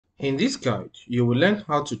In this guide, you will learn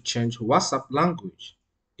how to change WhatsApp language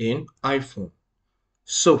in iPhone.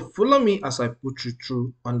 So follow me as I put you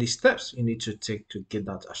through on the steps you need to take to get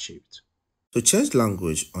that achieved. To change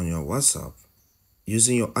language on your WhatsApp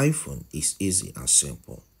using your iPhone is easy and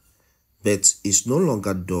simple, but it's no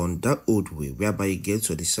longer done that old way whereby you get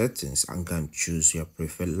to the settings and can choose your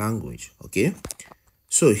preferred language, okay?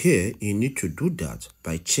 So here you need to do that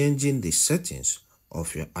by changing the settings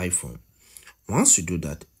of your iPhone. Once you do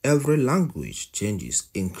that, every language changes,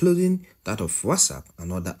 including that of WhatsApp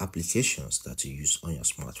and other applications that you use on your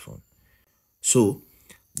smartphone. So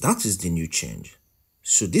that is the new change.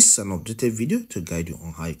 So this is an updated video to guide you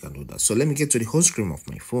on how you can do that. So let me get to the home screen of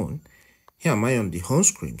my phone. Here am I on the home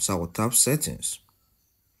screen, so I will tap settings.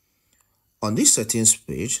 On this settings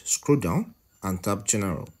page, scroll down and tap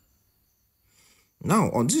general.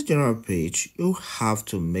 Now on this general page, you have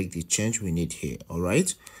to make the change we need here,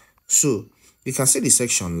 alright? So you can see the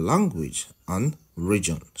section language and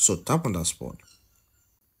region. So tap on that spot.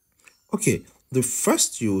 Okay, the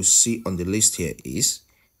first you will see on the list here is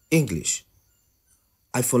English,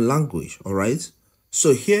 iPhone language, alright?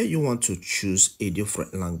 So here you want to choose a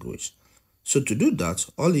different language. So to do that,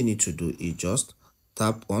 all you need to do is just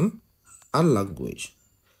tap on Add Language.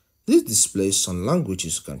 This displays some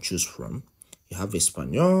languages you can choose from. You have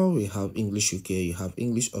Espanol, you have English UK, you have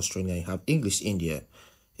English Australia, you have English India,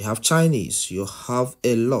 you have Chinese, you have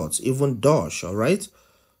a lot, even Dutch, alright?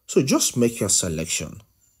 So just make your selection.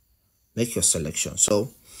 Make your selection.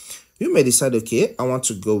 So you may decide, okay, I want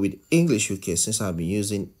to go with English UK since I've been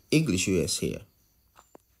using English US here.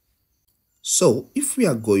 So if we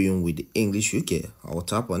are going with English UK, I will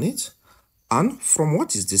tap on it. And from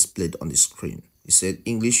what is displayed on the screen, it said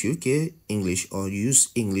English UK, English, or use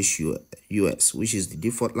English US, which is the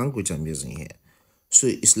default language I'm using here. So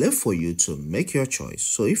it's left for you to make your choice.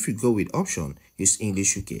 So if you go with option, use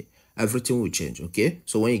English UK, everything will change, okay?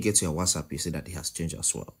 So when you get to your WhatsApp, you see that it has changed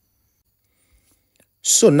as well.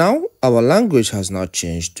 So now our language has now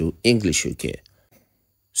changed to English UK.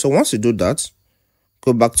 So once you do that,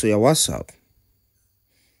 go back to your WhatsApp.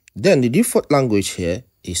 Then the default language here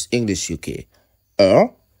is English UK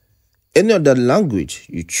or any other language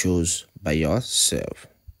you choose by yourself.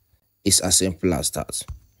 It's as simple as that.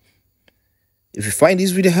 If you find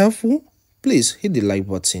this video helpful, please hit the like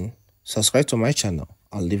button, subscribe to my channel,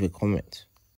 and leave a comment.